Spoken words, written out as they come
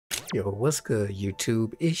Yo, what's good,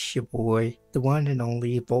 YouTube? It's your boy, the one and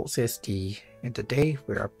only VoltzXD, and today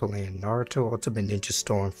we are playing Naruto Ultimate Ninja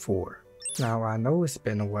Storm 4. Now, I know it's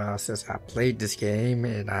been a while since I played this game,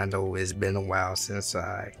 and I know it's been a while since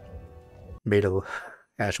I made a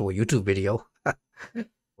actual YouTube video.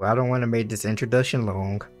 Well, I don't want to make this introduction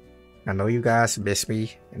long. I know you guys miss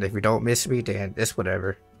me, and if you don't miss me, then it's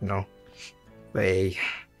whatever, you know. But hey,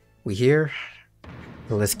 we here,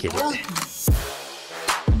 let's get it.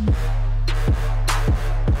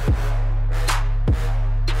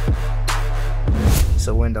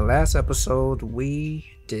 So in the last episode, we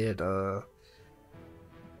did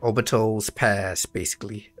Obito's past,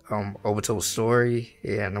 basically. Obito's story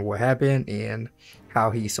and what happened and how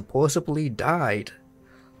he supposedly died,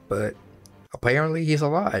 but apparently he's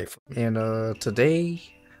alive. And today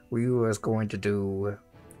we was going to do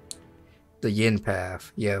the Yin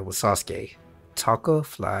path, yeah, with Sasuke. Taka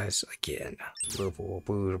flies again. Blah, blah,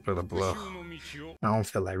 blah, blah, blah. I don't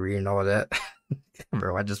feel like reading all that.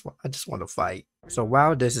 Bro, I just want to fight. So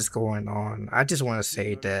while this is going on, I just want to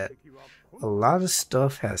say that a lot of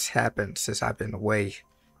stuff has happened since I've been away.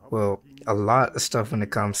 Well, a lot of stuff when it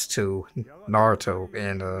comes to Naruto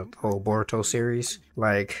and the whole Boruto series.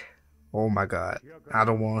 Like, oh my god, I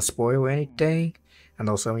don't want to spoil anything. I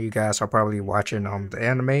know some of you guys are probably watching the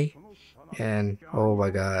anime, and oh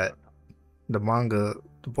my god, the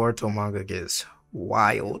Boruto manga gets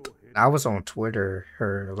wild. I was on Twitter,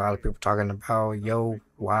 heard a lot of people talking about, yo,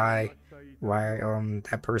 why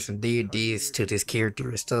that person did this to this character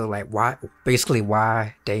and stuff, like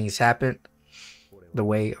why things happened the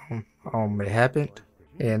way it happened.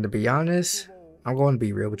 And to be honest, I'm going to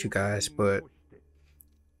be real with you guys, but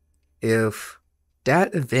if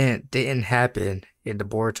that event didn't happen in the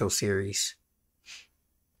Boruto series,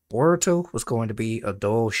 Boruto was going to be a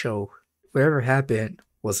dull show. Whatever happened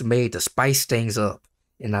was made to spice things up,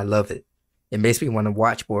 and I love it. It makes me want to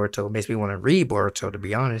watch Boruto. It makes me want to read Boruto, to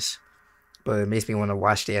be honest. But it makes me want to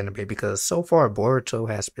watch the anime because so far Boruto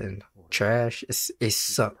has been trash. It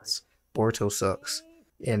sucks. Boruto sucks.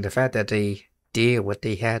 And the fact that they did what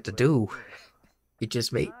they had to do,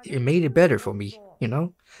 it made it better for me, you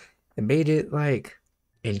know? It made it like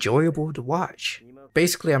enjoyable to watch.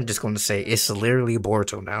 Basically, I'm just going to say it's literally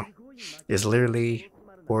Boruto now. It's literally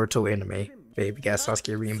Boruto anime. Baby got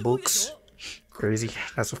Sasuke reading books. Crazy.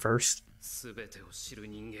 That's the first.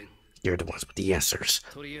 You're the ones with the answers.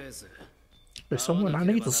 There's someone I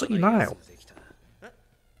need to see now.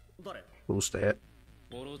 Who's that?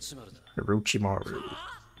 Orochimaru.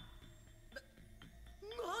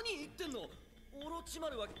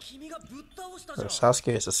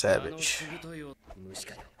 Sasuke is a savage.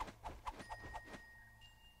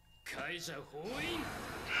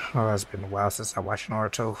 Oh, it's been a while since I watched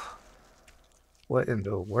Naruto. What in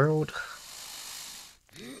the world?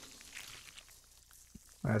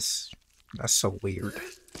 That's so weird.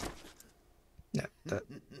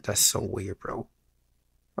 That's so weird, bro.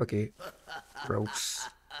 Okay, gross.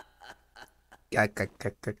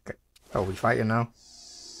 Oh, we fighting now?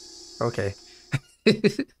 Okay.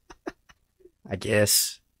 I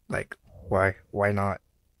guess. Like, why not?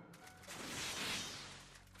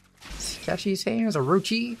 Kashi's hands,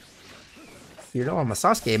 Orochi. You know I'm a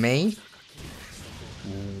Sasuke main.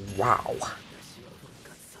 Wow.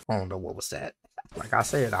 I don't know what was that. Like I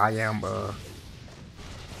said, I am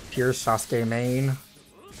pure Sasuke main.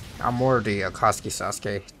 I'm more the Akatsuki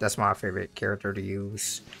Sasuke. That's my favorite character to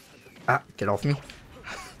use. Ah, get off me.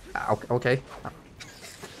 Okay.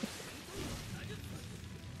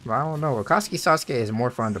 Well, I don't know. Akatsuki Sasuke is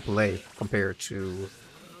more fun to play compared to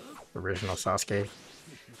original Sasuke.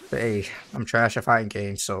 But hey, I'm trash at fighting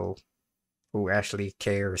games, so who actually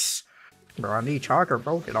cares? Bro, I need chakra,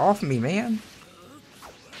 bro. Get off me, man.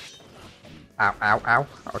 Ow, ow, ow.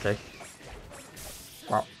 Okay.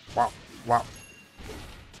 Wow, wow, wow.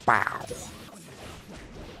 Wow.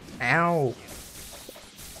 Ow.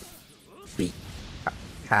 Beat.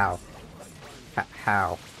 How?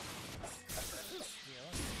 How?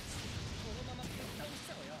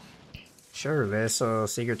 Sure, let's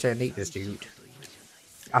secret technique this dude.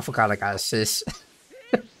 I forgot I got assist.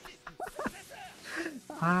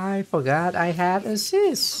 I forgot I had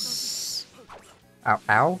assist. Ow,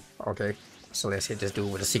 ow. Okay. So let's hit this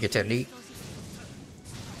dude with a secret technique.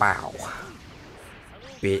 Wow.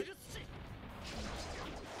 Bit.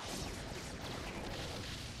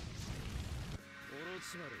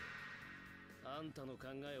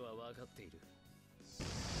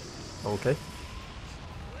 Okay.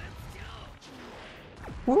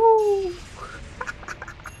 Woo!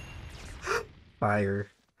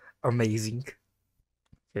 Fire. Amazing.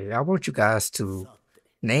 Okay, I want you guys to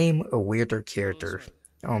name a weirder character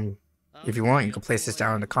If you want, you can place this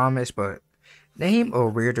down in the comments, but name a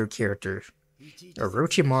weirder character.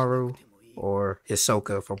 Orochimaru or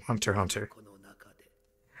Hisoka from Hunter x Hunter.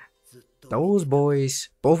 Those boys,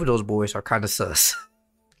 both of those boys are kind of sus.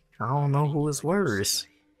 I don't know who is worse.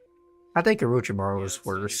 I think Orochimaru is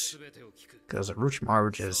worse, because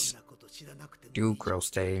Orochimaru just do gross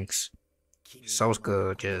things.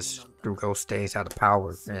 Hisoka just do gross things out of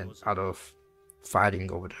power and out of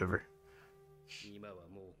fighting or whatever.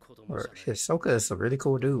 Hisoka is a really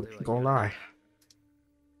cool dude, I'm gonna lie.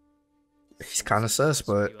 He's kind of sus,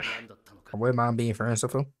 but I wouldn't mind being friends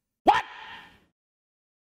with him. What?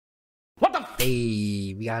 What the?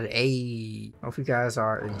 Hey, we got an A. Hope you guys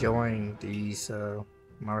are enjoying these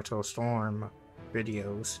Naruto Storm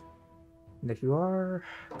videos. And if you are,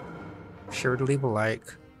 be sure to leave a like,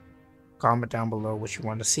 comment down below what you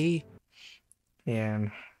want to see,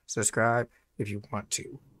 and subscribe if you want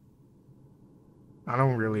to. I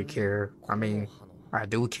don't really care. I mean, I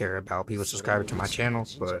do care about people subscribing to my channel,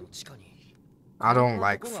 but I don't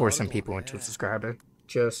like forcing people into subscribing.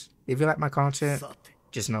 Just, if you like my content,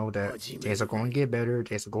 just know that things are going to get better,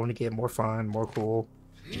 things are going to get more fun, more cool,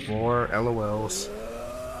 more LOLs.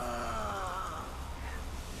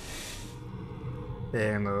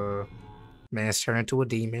 And, man's turned into a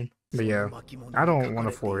demon. But yeah, I don't want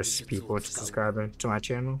to force people into subscribing to my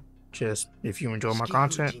channel. Just, if you enjoy my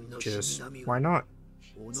content, just, why not?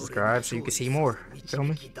 Subscribe so you can see more. Feel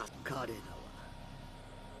me?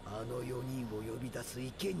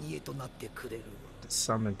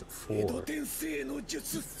 Summoned 4.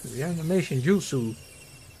 Reanimation Jutsu.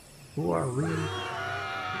 Who are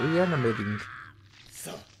reanimating?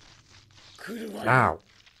 Now,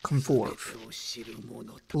 come forth.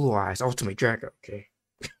 Blue Eyes, Ultimate Dragon, okay.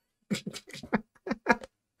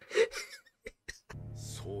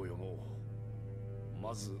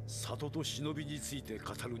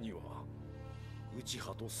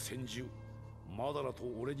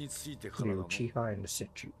 Uchiha and the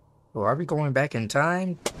Senju. Oh, are we going back in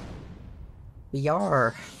time? We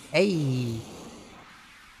are. Hey!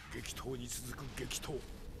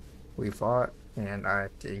 We fought, and I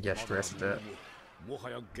didn't get stressed up.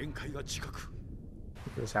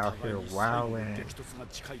 He was out here wilding.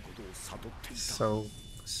 So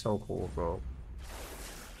cool, bro.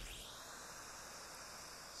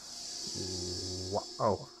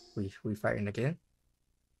 Oh, we fighting again?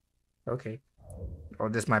 Okay. Oh,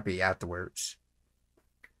 this might be afterwards.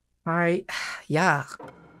 Alright, yeah.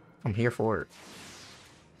 I'm here for it.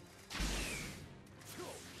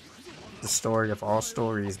 The story of all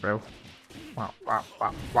stories, bro. Wow.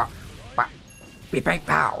 Bang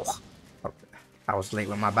pow. Okay. I was late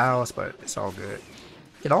with my bows, but it's all good.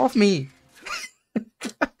 Get off me!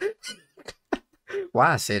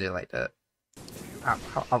 Why I said it like that?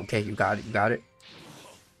 Okay, you got it.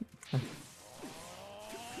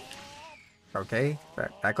 Okay,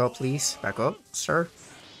 back up, please. Back up, sir.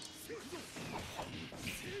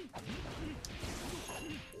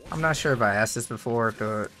 I'm not sure if I asked this before,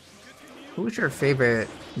 but who's your favorite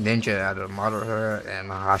ninja out of Madara and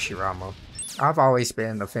Hashirama? I've always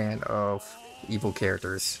been a fan of evil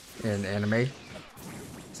characters in anime.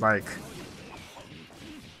 Like,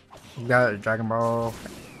 you got Dragon Ball,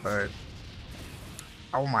 but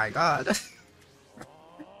oh my god.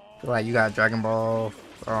 Like, you got Dragon Ball,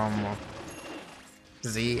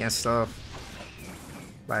 Z and stuff.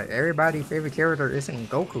 Like, everybody's favorite character isn't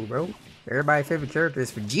Goku, bro. Everybody's favorite character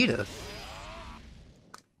is Vegeta.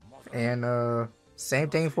 And same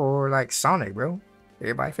thing for like Sonic, bro.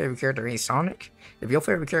 Everybody's favorite character ain't Sonic. If your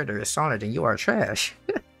favorite character is Sonic, then you are trash.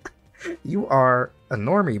 You are a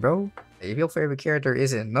normie, bro. If your favorite character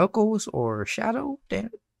isn't Knuckles or Shadow, then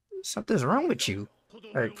something's wrong with you.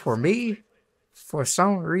 Like, for me, for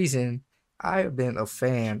some reason, I've been a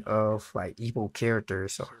fan of like evil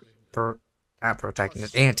characters, or not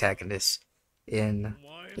protagonists, antagonists in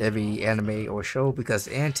every anime or show, because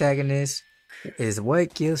the antagonist is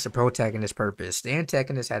what gives the protagonist purpose. The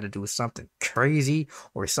antagonist had to do something crazy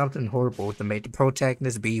or something horrible to make the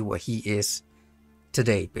protagonist be what he is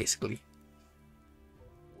today, basically.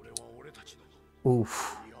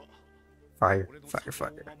 Oof. Fire.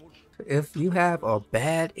 If you have a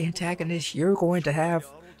bad antagonist, you're going to have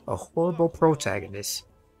a horrible protagonist.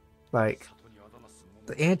 Like,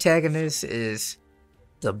 the antagonist is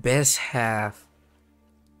the best half.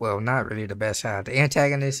 Well, not really the best half. The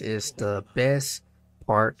antagonist is the best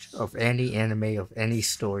part of any anime, of any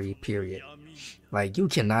story, period. Like, you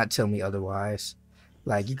cannot tell me otherwise.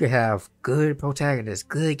 Like, you could have good protagonists,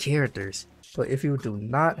 good characters, but if you do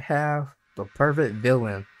not have the perfect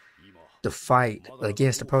villain to fight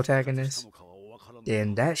against the protagonist,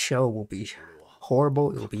 then that show will be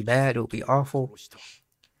horrible. It will be bad. It will be awful.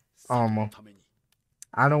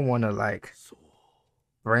 I don't want to like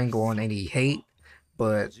bring on any hate,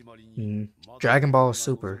 but Dragon Ball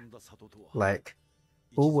Super, like,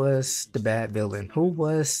 who was the bad villain? Who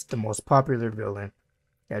was the most popular villain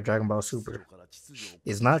at Dragon Ball Super?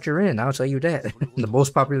 It's not Jiren, I'll tell you that. The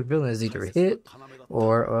most popular villain is either Hit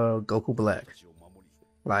or Goku Black.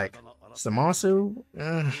 Like, Zamasu,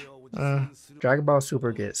 Dragon Ball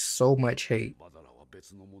Super gets so much hate.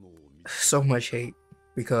 So much hate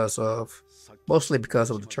mostly because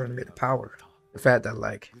of the Tournament of Power. The fact that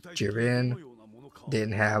like Jiren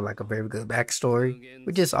didn't have like a very good backstory,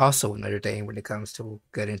 which is also another thing when it comes to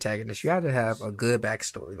good antagonists. You have to have a good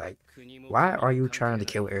backstory. Like, why are you trying to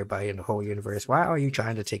kill everybody in the whole universe? Why are you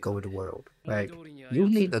trying to take over the world? Like, you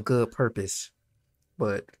need a good purpose.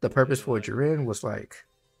 But the purpose for Jiren was like,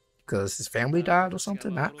 because his family died or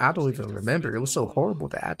something? I don't even remember. It was so horrible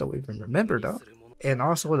that I don't even remember though. And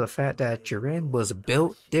also the fact that Jiren was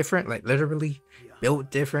built different, like literally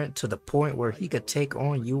built different to the point where he could take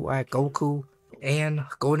on UI Goku and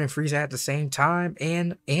Golden Frieza at the same time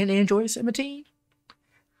and Android 17.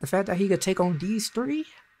 The fact that he could take on these three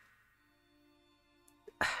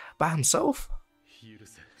by himself.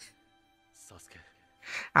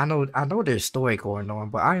 I know there's story going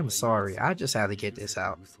on, but I am sorry. I just had to get this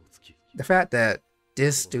out. The fact that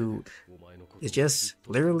this dude is just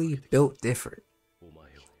literally built different.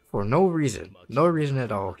 For no reason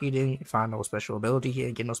at all. He didn't find no special ability. He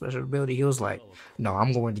didn't get no special ability. He was like, no,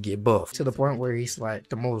 I'm going to get buffed. To the point where he's like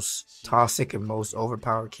the most toxic and most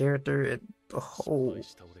overpowered character in the whole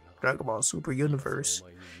Dragon Ball Super universe.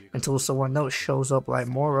 Until someone else shows up like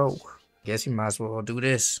Moro. Guess you might as well do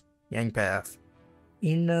this. Yang Path.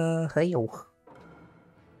 In Hail.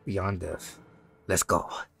 Beyond Death. Let's go.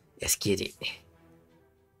 Let's get it.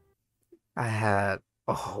 I had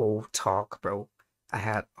a whole talk, bro. I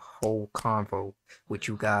had a whole convo with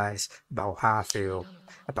you guys about how I feel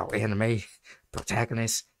about anime,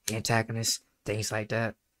 protagonists, antagonists, things like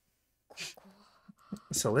that.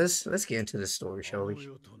 So let's get into the story, shall we?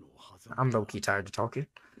 I'm low-key tired of talking.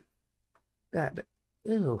 God,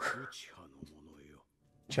 ew.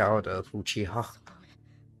 Child of Uchiha.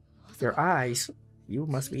 Your eyes, you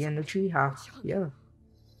must be in the Uchiha. Yeah.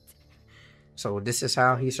 So this is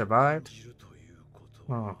how he survived?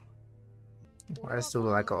 Oh. Let's do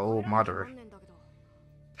like an old Madara.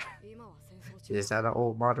 Is that an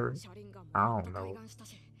old Madara? I don't know.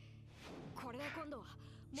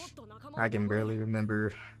 I can barely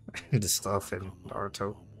remember the stuff in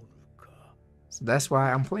Naruto. So that's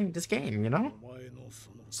why I'm playing this game, you know?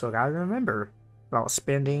 So I gotta remember about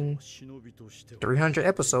spending 300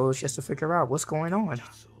 episodes just to figure out what's going on.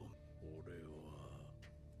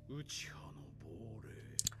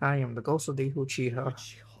 I am the ghost of the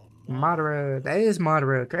Uchiha. Madara, that is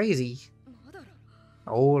Madara, crazy.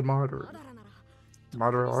 Old Madara.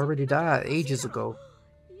 Madara already died ages ago.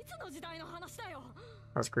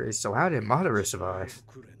 That's crazy. So how did Madara survive?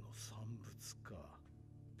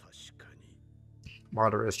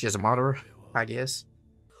 Madara is just Madara, I guess.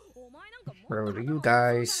 Bro, do you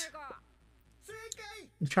guys...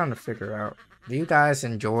 I'm trying to figure out. Do you guys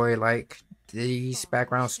enjoy like these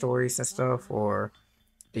background stories and stuff, or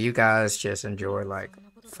do you guys just enjoy like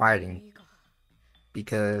fighting?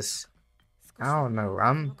 Because I don't know,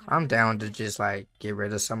 I'm down to just like get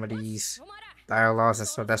rid of some of these dialogues and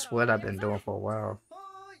stuff. That's what I've been doing for a while.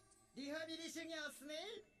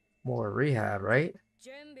 More rehab, right?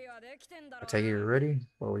 I take it you're ready.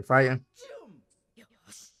 What are we fighting?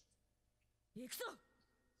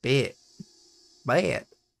 Bad. Bad.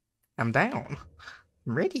 I'm down.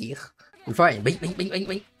 I'm ready. We fighting.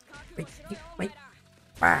 Beat.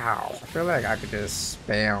 Wow. I feel like I could just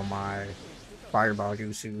spam my fireball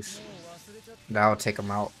jutsus. That'll take him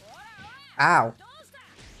out. Ow.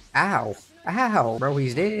 Ow. Ow. Bro,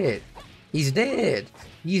 he's dead. He's dead.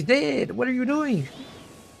 He's dead. What are you doing?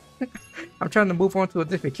 I'm trying to move on to a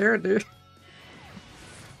different character.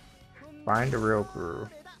 Find the real crew.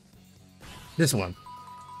 This one.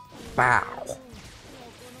 Wow.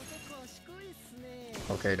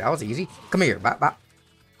 Okay, that was easy. Come here. Bop, bop.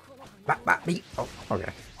 Bop, bop, beat. Oh,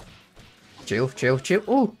 okay. Chill.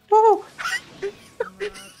 Ooh, ooh.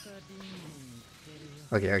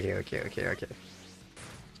 Okay.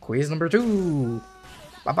 Quiz number 2.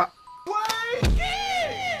 Bop, bop.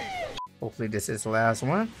 Hopefully this is the last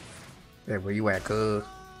one. Hey, where you at, cuz?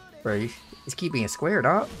 Bro, just keep being square,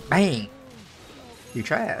 dog. Bang. You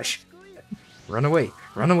trash. Run away.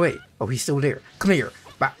 Oh, he's still there. Come here.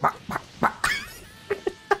 Bop, bop, bop, bop.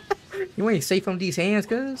 You ain't safe from these hands,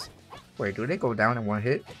 cuz? Wait, do they go down in one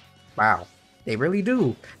hit? Wow. They really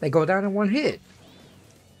do. They go down in one hit.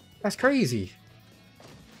 That's crazy.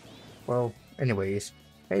 Well, anyways.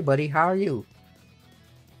 Hey, buddy, how are you?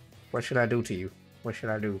 What should I do to you? What should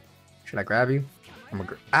I do? Should I grab you?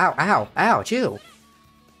 Ow, ow, ow, chill.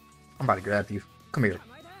 I'm about to grab you. Come here.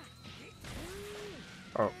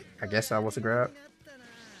 Oh, I guess that was a grab.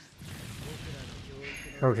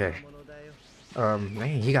 Okay.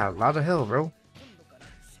 Man, he got a lot of health, bro.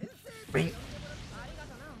 Bang.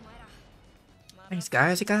 Thanks,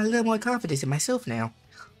 guys. I got a little more confidence in myself now.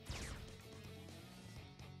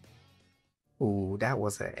 Ooh, that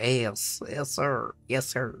was an ass. Yes, sir. Yes,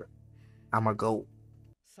 sir. I'ma go.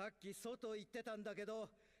 さっき外行ってたんだけど、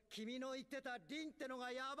君の言ってたリンっての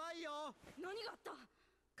がやばいよ。何があった？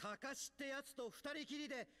カカシってやつと二人きり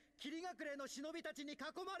で霧隠れの忍びたちに囲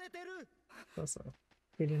まれてる。What's up?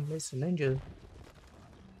 Hidden Mist Ninja.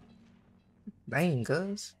 Dang,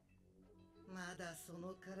 cuz. まだそ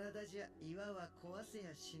の体じゃ岩は壊せ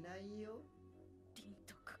やしないよ。リン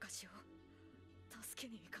とカカシを助け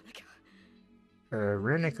に行かなきゃ。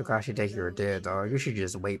Ren and Kakashi think you're dead, dog. You should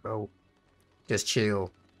just wait, bro. Just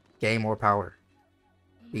chill. Gain more power.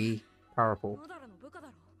 Be powerful.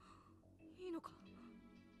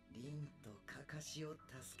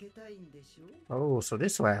 Oh, so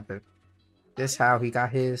this what happened. This how he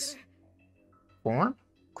got his form?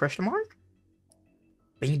 Question mark?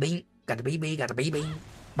 Bing bing. Got the bing bing. Got the bing bing.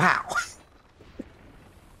 Wow.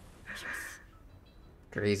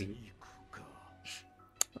 Crazy.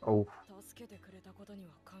 Oh.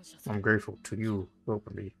 I'm grateful to you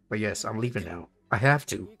openly. But yes, I'm leaving now. I have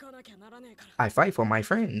to. I fight for my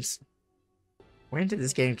friends. When did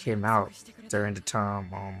this game came out? During the time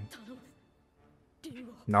the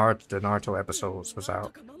Naruto episodes was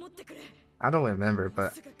out. I don't remember,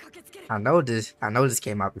 but I know this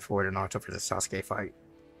came out before the Naruto vs Sasuke fight.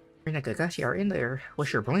 Rin and Kakashi are in there.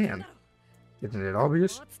 What's your plan? Isn't it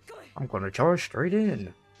obvious? I'm gonna charge straight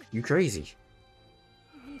in. You crazy.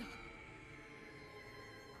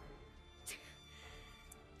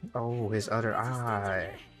 Oh, his other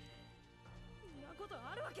eye.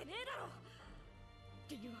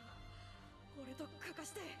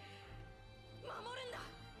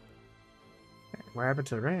 What happened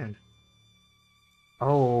to Rand?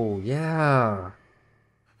 Oh, yeah.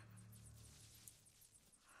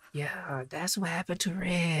 Yeah, that's what happened to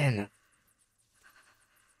Rand.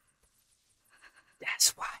 That's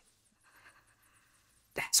why.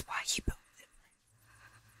 That's why he built it.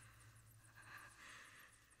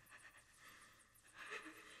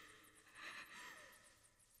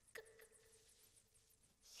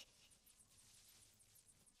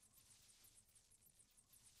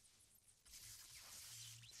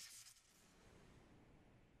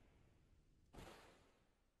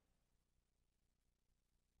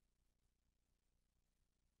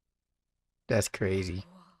 That's crazy.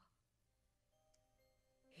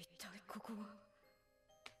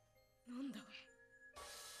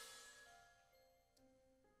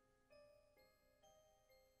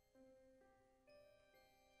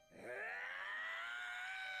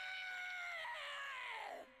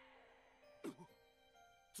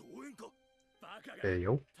 Hey,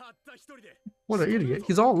 yo. What an idiot.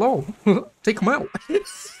 He's all alone. Take him out.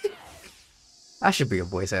 I should be a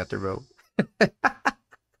voice actor, bro.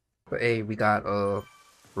 But hey, we got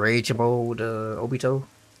Rage Mode Obito.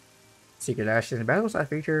 Secret actions. Battles I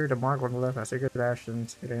feature the mark on the left. Secret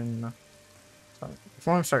actions hidden.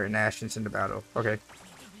 Perform certain actions in the battle. Okay.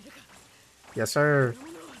 Yes, sir.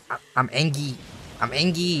 I'm Engi. I'm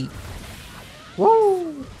Engi.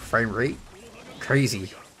 Woo! Frame rate.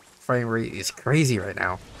 Crazy. Frame rate is crazy right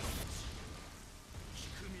now.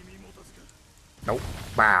 Nope.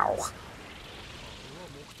 Wow.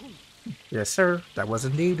 Yes, sir. That was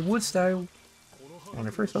indeed wood style. On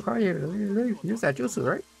the first look here, use that jutsu,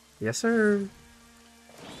 right? Yes, sir.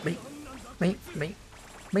 Mate.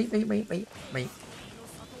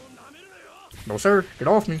 No, sir. Get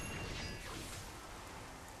off me.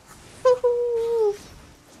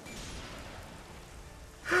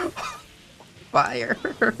 Fire.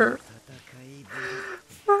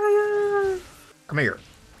 Fire. Come here.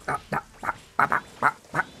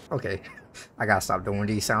 Okay. I gotta stop doing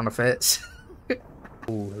these sound effects.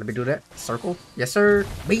 Ooh, let me do that. Circle. Yes, sir.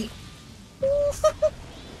 Beat.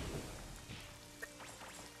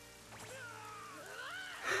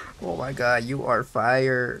 Oh my god, you are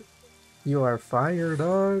fire. You are fire,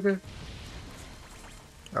 dog.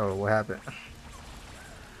 Oh, what happened?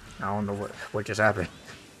 I don't know what just happened.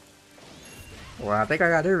 Well, I think I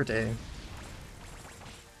got everything.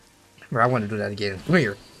 But I want to do that again. Come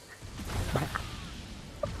here.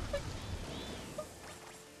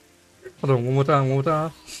 Hold on, one more time.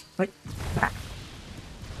 Like,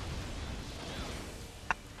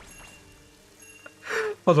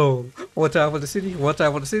 Hold on. One time for the city. One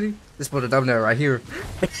time for the city. Let's put a thumbnail right here.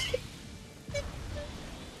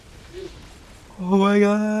 Oh my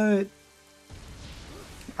god.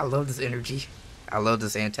 I love this energy. I love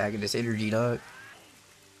this antagonist energy, dog.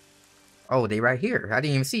 Oh, they right here. I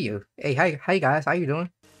didn't even see you. Hey, hi guys. How you doing?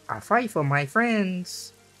 I fight for my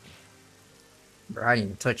friends. Bro, I didn't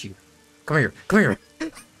even touch you. Come here. Come here.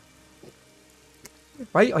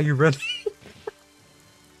 Why are you running?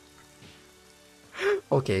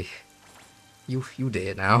 Okay. You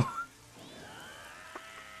dead now.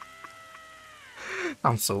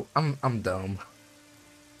 I'm dumb.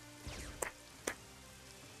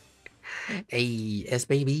 Hey, S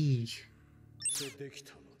baby.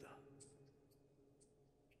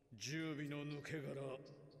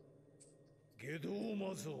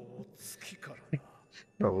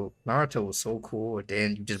 Bro, Naruto was so cool, and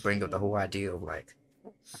then you just bring up the whole idea of like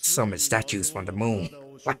summon statues from the moon.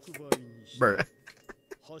 Like, bruh.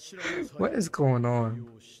 What is going on?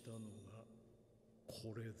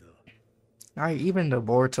 Alright, even the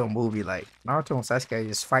Boruto movie, like Naruto and Sasuke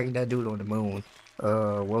just fighting that dude on the moon.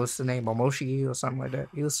 What was the name? Momoshiki or something like that.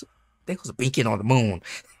 They was a beacon on the moon.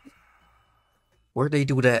 Where'd they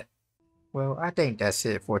do that? Well, I think that's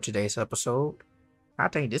it for today's episode. I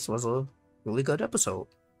think this was a really good episode.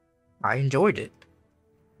 I enjoyed it.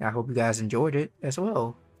 I hope you guys enjoyed it as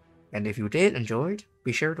well. And if you did enjoy it,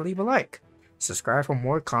 be sure to leave a like. Subscribe for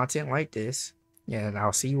more content like this. And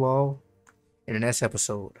I'll see you all in the next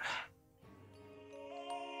episode.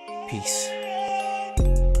 Peace.